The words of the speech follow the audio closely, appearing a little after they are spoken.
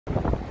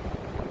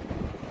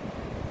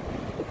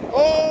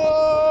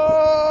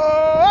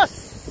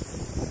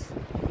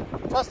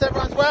Trust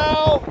everyone's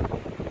well.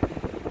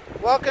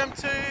 Welcome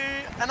to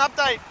an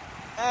update,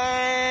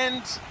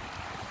 and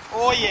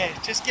oh yeah,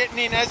 just getting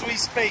in as we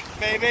speak,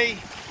 baby.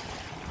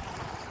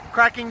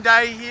 Cracking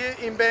day here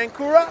in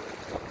Bankura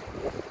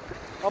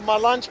on my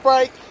lunch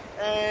break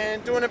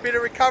and doing a bit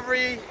of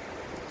recovery.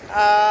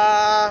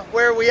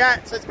 Where are we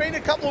at? So it's been a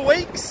couple of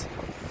weeks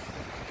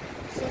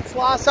since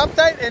last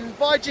update, and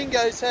by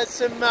Jingo's has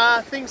some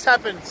things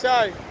happened.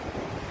 So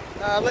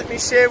let me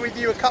share with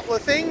you a couple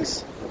of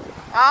things.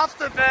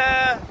 After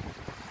the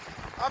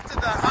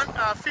hunt,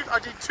 I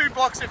did 2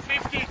 blocks of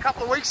 50 a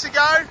couple of weeks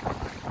ago.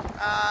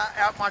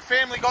 My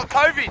family got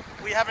COVID.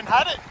 We haven't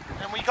had it,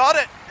 and we got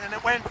it, and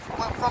it went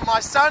from my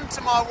son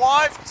to my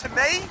wife to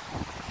me.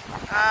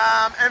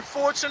 And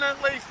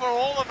fortunately for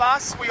all of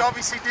us, we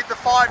obviously did the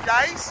 5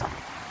 days,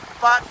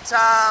 but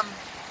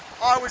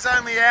I was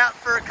only out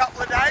for a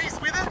couple of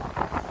days with it.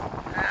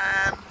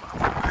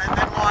 And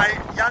then my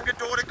younger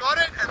daughter got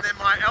it, and then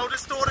my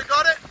eldest daughter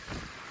got it.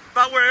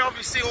 But we're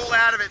obviously all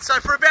out of it. So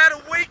for about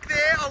a week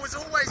there, I was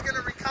always going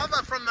to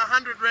recover from the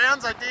 100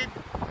 rounds. I did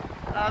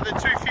the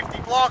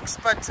 250 blocks,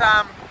 but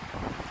I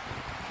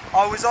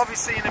was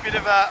obviously in a bit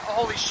of a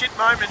holy shit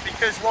moment,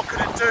 because what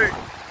could it do?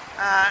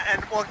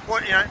 And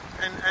what you know,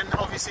 and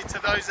obviously to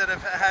those that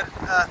have had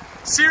a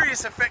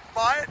serious effect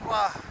by it,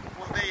 well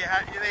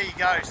there you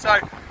go.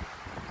 So,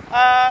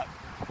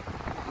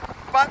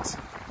 but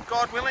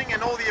God willing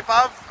and all the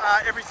above,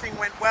 everything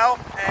went well,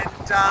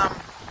 and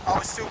I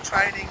was still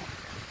training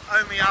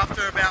only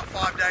after about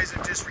 5 days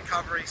of just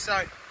recovery.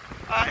 So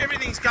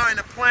everything's going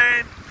to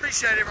plan.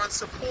 Appreciate everyone's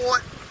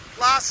support.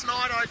 Last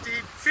night I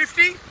did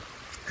 50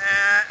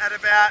 at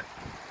about,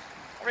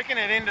 I reckon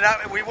it ended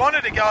up, we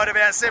wanted to go at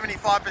about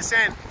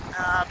 75%,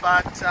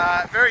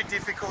 but very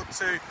difficult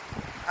to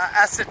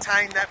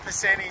ascertain that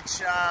percentage.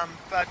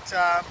 But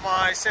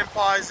my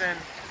senpais and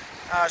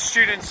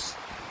students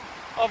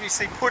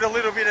obviously put a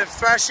little bit of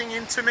thrashing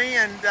into me,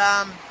 and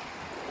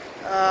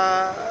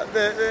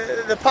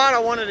the part I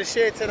wanted to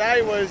share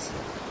today was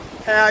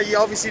how you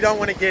obviously don't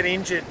want to get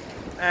injured,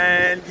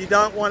 and you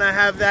don't want to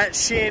have that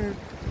shin,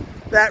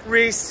 that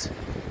wrist,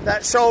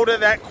 that shoulder,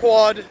 that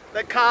quad,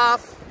 the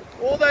calf,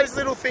 all those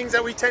little things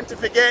that we tend to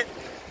forget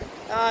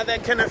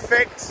that can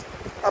affect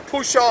a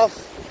push off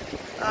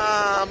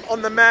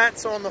on the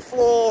mats or on the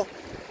floor,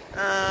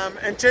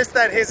 and just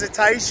that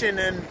hesitation.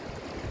 And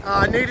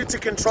I needed to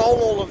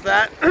control all of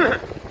that, and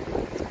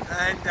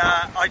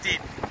I did.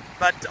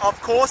 But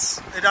of course,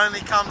 it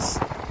only comes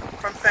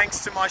from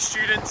thanks to my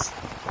students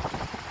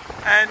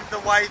and the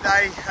way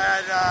they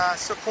had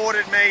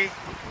supported me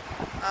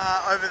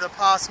over the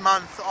past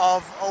month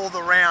of all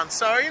the rounds.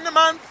 So over the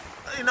month,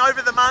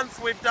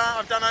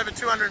 I've done over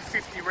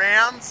 250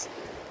 rounds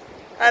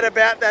at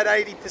about that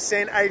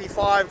 80%,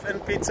 85,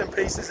 and bits and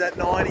pieces at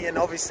 90. And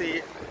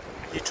obviously,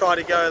 you try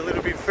to go a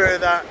little bit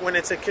further when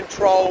it's a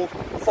controlled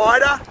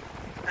fighter,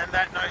 and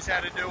that knows how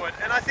to do it.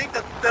 And I think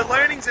that the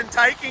learnings and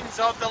takings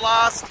of the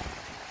last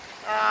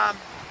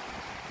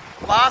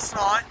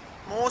night,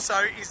 more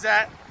so, is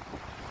that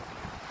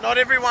not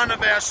every one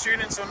of our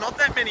students, or not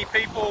that many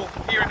people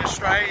here in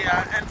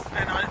Australia, and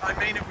I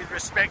mean it with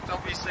respect,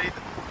 obviously,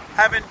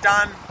 haven't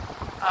done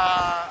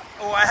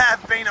or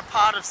have been a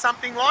part of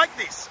something like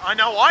this. I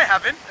know I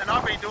haven't, and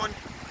I've been doing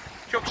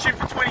Kyokushin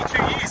for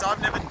 22 years.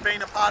 I've never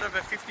been a part of a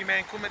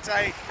 50-man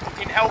kumite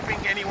in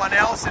helping anyone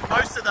else, and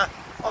most of the,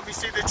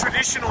 obviously the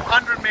traditional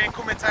 100-man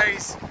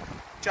kumites,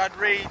 Judd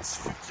Reeds,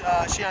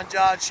 Shian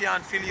Judd,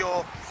 Shian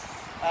Filio,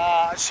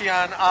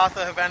 Shian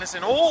Arthur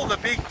Havanison, all the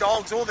big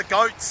dogs, all the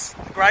goats,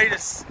 the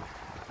greatest,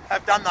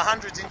 have done the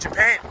hundreds in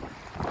Japan.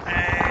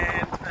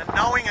 And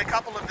knowing a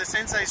couple of the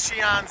sensei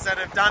Shians that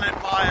have done it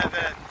via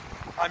the,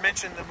 I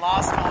mentioned them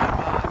last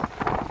time,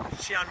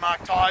 Shian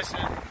Mark Tyson,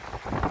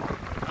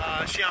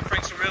 Shian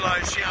Frank Cirillo,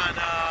 Shian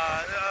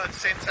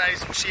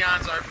senseis,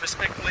 Shians,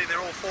 respectfully, they're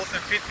all 4th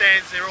and 5th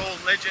dans, they're all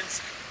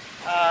legends.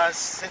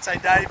 Sensei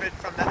David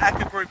from the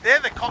Aka group, they're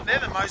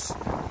the most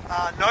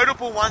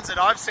notable ones that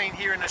I've seen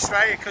here in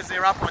Australia, because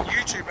they're up on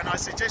YouTube, and I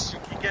suggest you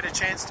can get a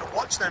chance to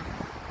watch them,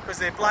 because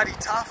they're bloody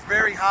tough,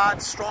 very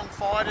hard, strong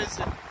fighters.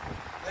 And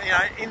you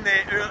know, in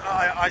their,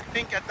 I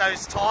think at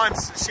those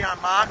times,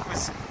 Shian Mark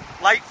was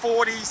late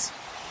 40s,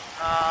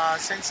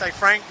 Sensei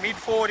Frank mid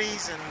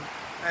 40s,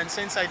 and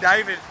Sensei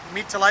David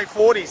mid to late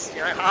 40s.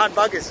 You know, hard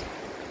buggers,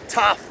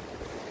 tough.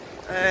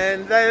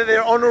 And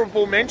they're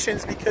honourable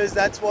mentions, because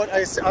that's what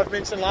I've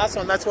mentioned last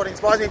time, that's what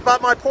inspires me.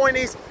 But my point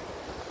is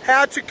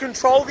how to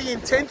control the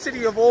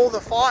intensity of all the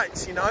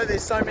fights. You know,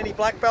 there's so many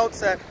black belts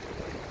that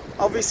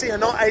obviously are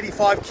not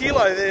 85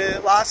 kilo.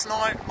 Last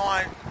night,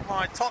 my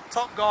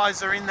top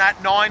guys are in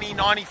that 90,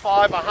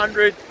 95,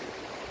 100.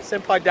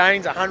 Senpai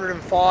Dane's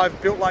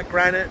 105, built like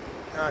granite.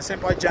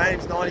 Senpai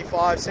James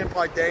 95,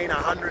 Senpai Dean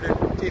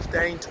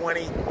 115,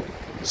 20.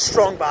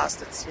 Strong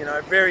bastards, you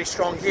know, very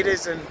strong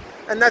hitters, and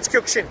that's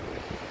Kyokushin.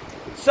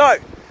 So,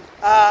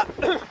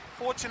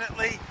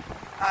 fortunately,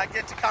 I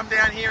get to come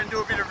down here and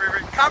do a bit of a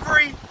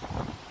recovery.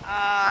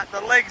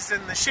 The legs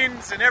and the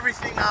shins and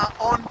everything are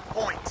on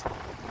point.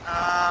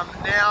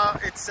 Now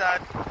it's,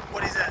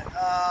 what is it,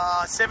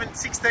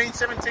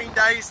 17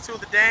 days till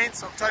the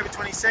dance, October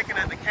 22nd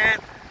at the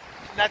camp.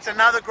 And that's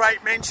another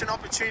great mention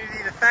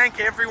opportunity to thank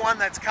everyone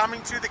that's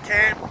coming to the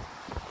camp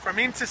from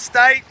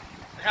interstate.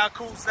 How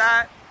cool is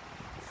that?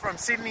 From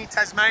Sydney,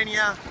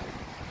 Tasmania,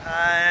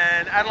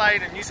 and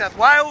Adelaide and New South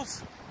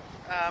Wales,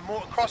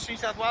 more across New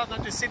South Wales,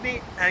 not just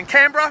Sydney, and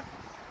Canberra.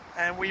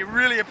 And we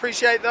really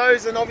appreciate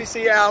those, and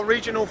obviously our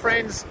regional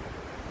friends,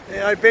 you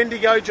know,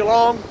 Bendigo,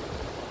 Geelong,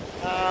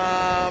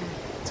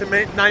 to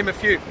name a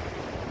few.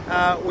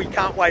 We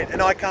can't wait,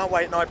 and I can't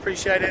wait, and I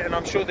appreciate it, and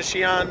I'm sure the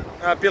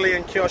Xi'an, Billy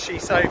and Kyoshi.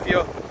 So if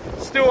you're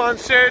still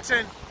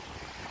uncertain,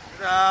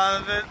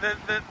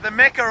 the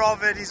mecca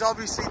of it is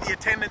obviously the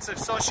attendance of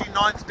Soshi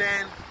 9th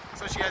Dan,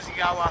 Soshi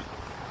Azigawa,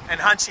 and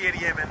Hanshi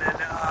Ediem, and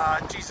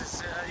then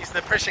Jesus, is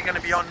the pressure going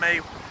to be on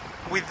me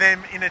with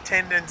them in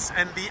attendance,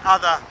 and the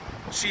other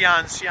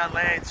Xi'ans, Xi'an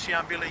Lance,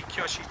 Xi'an Billy,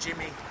 Kyoshi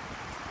Jimmy,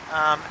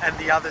 and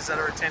the others that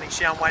are attending,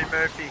 Xi'an Wayne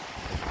Murphy.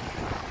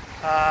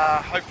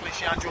 Hopefully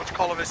Xi'an George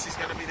Collivis is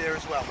going to be there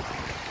as well.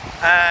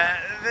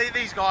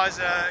 These guys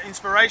are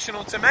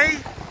inspirational to me,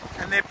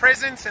 and their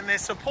presence and their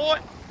support,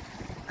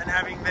 and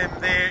having them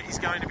there is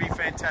going to be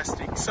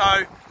fantastic.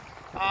 So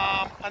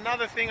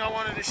another thing I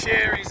wanted to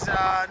share is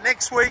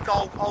next week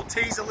I'll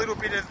tease a little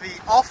bit of the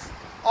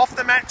off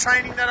the mat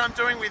training that I'm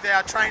doing with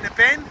our trainer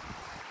Ben.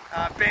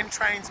 Ben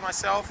trains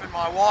myself and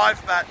my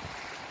wife, but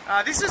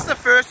this is the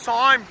first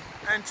time,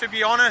 and to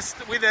be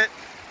honest with it,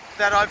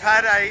 that I've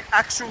had a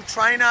actual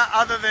trainer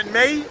other than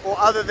me, or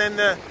other than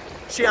the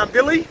Xi'an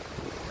Billy.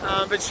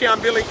 But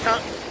Xi'an Billy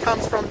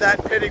comes from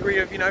that pedigree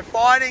of, you know,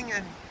 fighting,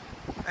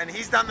 and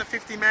he's done the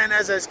 50 man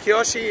as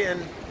Kyoshi,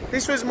 and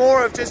this was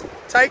more of just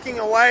taking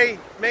away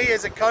me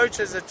as a coach,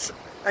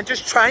 and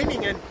just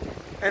training, and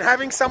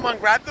having someone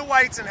grab the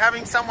weights, and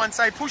having someone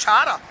say push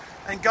harder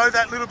and go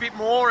that little bit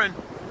more,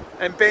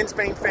 and Ben's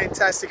been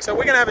fantastic. So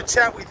we're going to have a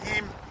chat with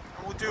him,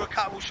 and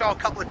we'll show a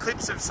couple of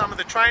clips of some of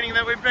the training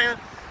that we've been,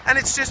 and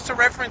it's just to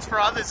reference for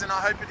others, and I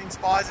hope it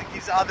inspires and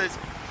gives others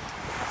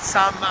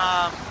some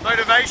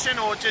motivation,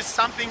 or just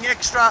something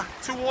extra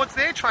towards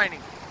their training.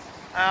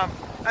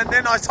 And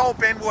then I told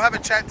Ben we'll have a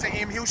chat to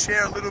him. He'll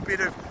share a little bit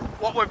of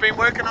what we've been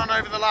working on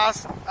over the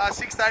last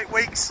 6 to 8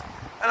 weeks,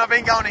 and I've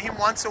been going to him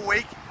once a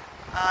week,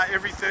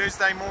 every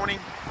Thursday morning.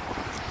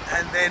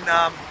 And then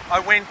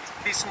I went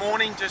this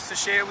morning just to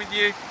share with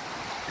you,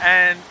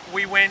 and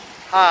we went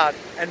hard,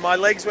 and my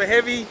legs were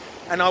heavy,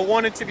 and I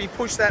wanted to be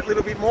pushed that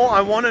little bit more.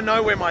 I want to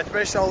know where my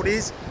threshold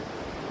is,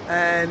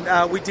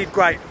 and we did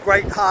great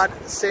hard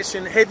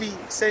session, heavy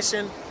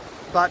session,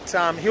 but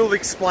he'll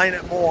explain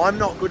it more. I'm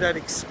not good at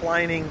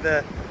explaining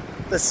the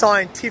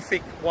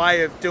scientific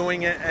way of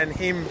doing it, and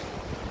him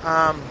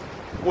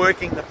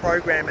working the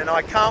program, and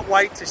I can't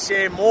wait to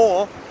share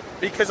more,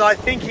 because I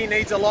think he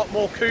needs a lot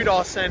more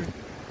kudos, and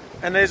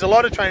there's a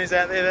lot of trainers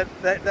out there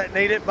that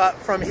need it, but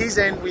from his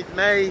end with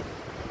me,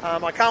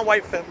 I can't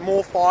wait for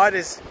more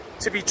fighters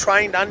to be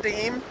trained under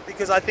him,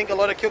 because I think a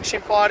lot of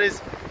Kyokushin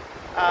fighters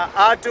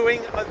are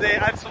doing their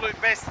absolute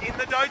best in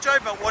the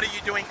dojo, but what are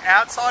you doing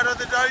outside of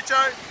the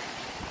dojo?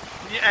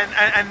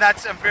 And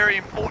that's a very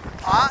important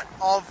part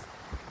of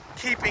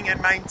keeping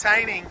and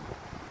maintaining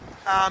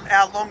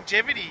our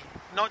longevity,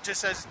 not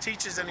just as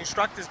teachers and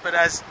instructors, but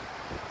as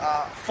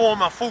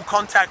former full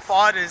contact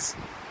fighters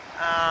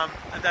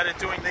that are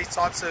doing these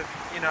types of,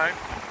 you know,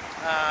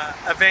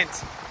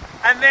 events.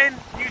 And then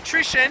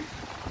nutrition,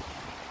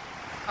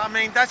 I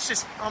mean,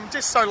 I'm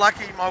just so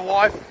lucky my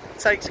wife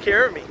takes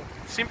care of me.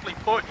 Simply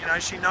put, you know,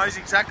 she knows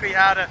exactly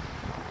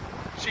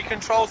she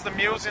controls the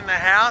meals in the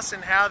house,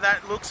 and how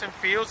that looks and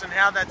feels, and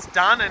how that's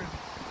done, and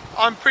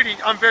I'm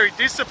very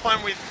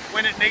disciplined with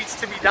when it needs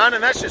to be done,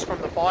 and that's just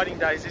from the fighting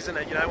days, isn't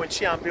it? You know, when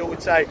Xi'an Bill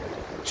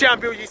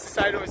used to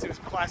say to us, it was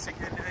classic,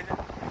 and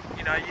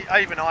you know,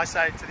 even I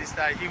say it to this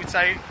day, he would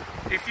say,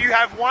 if you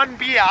have one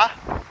beer,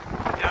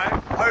 you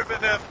know, over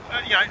the,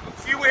 you know,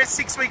 if you wear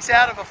 6 weeks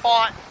out of a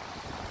fight,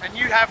 and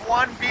you have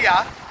one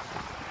beer,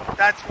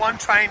 that's one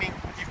training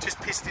you've just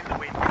pissed in the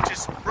wind. You've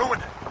just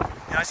ruined it.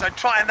 You know, so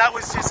and that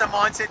was just a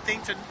mindset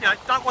thing to, you know,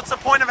 what's the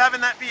point of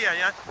having that beer, you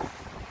know?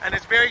 And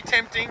it's very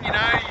tempting, you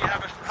know, you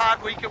have a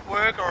hard week at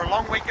work or a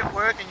long week at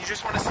work, and you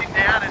just want to sit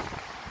down, and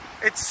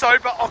it's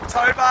Sober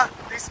October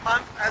this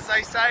month, as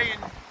they say in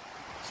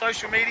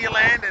social media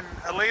land, and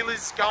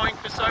Alila's going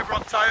for Sober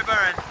October,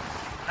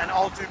 and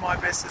I'll do my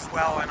best as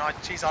well. And I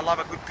love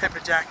a good pepper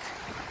jack,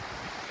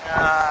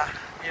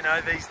 you know,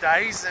 these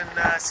days,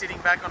 and sitting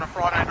back on a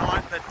Friday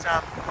night,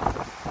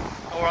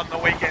 or on the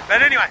weekend.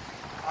 But anyway,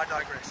 I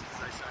digress, as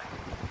they say.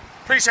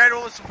 Appreciate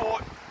all the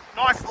support.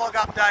 Nice vlog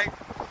update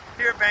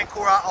here at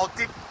Vancouver. I'll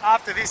dip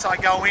after this. I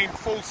go in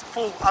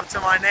full up to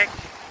my neck.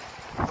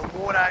 The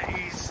water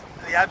is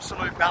the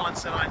absolute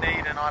balance that I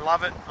need, and I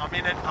love it. I'm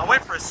in it. I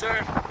went for a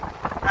surf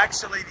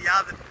actually the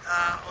other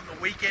on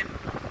the weekend.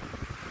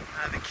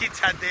 The kids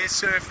had their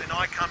surf, and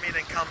I come in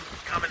and come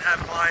and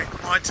have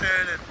my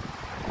turn, and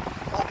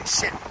holy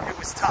shit, it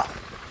was tough.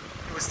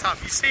 It was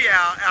tough. You see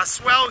our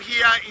swell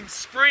here in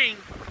spring,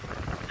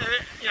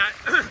 you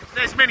know,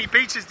 there's many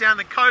beaches down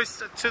the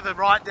coast. To the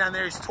right down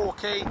there is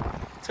Torquay.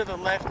 To the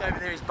left over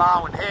there is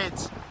Barwon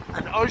Heads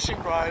and Ocean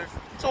Grove.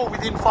 It's all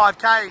within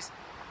 5Ks.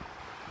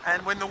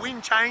 And when the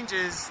wind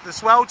changes, the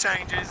swell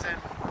changes, and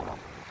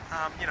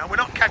you know, we're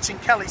not catching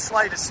Kelly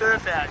Slater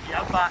surf out here,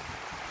 but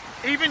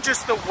even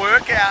just the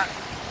workout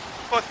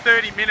for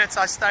 30 minutes,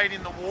 I stayed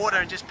in the water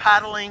and just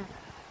paddling,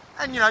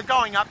 and you know,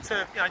 going up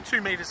to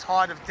 2 meters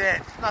height of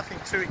depth, nothing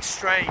too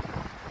extreme.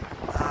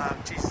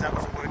 Jesus, that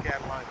was a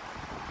workout alone.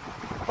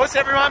 What's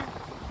everyone?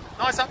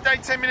 Nice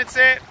update, 10 minutes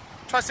there.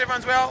 Trust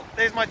everyone's well.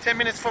 There's my 10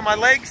 minutes for my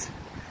legs,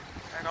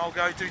 and I'll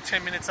go do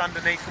 10 minutes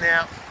underneath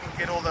now and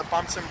get all the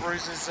bumps and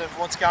bruises of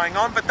what's going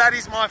on. But that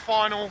is my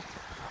final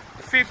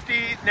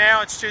 50.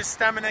 Now it's just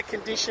stamina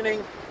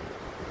conditioning,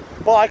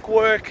 bike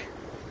work.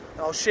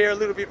 I'll share a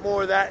little bit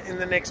more of that in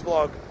the next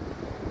vlog.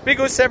 Big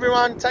us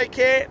everyone, take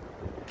care,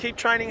 keep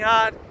training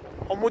hard,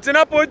 onwards and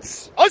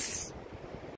upwards. Us!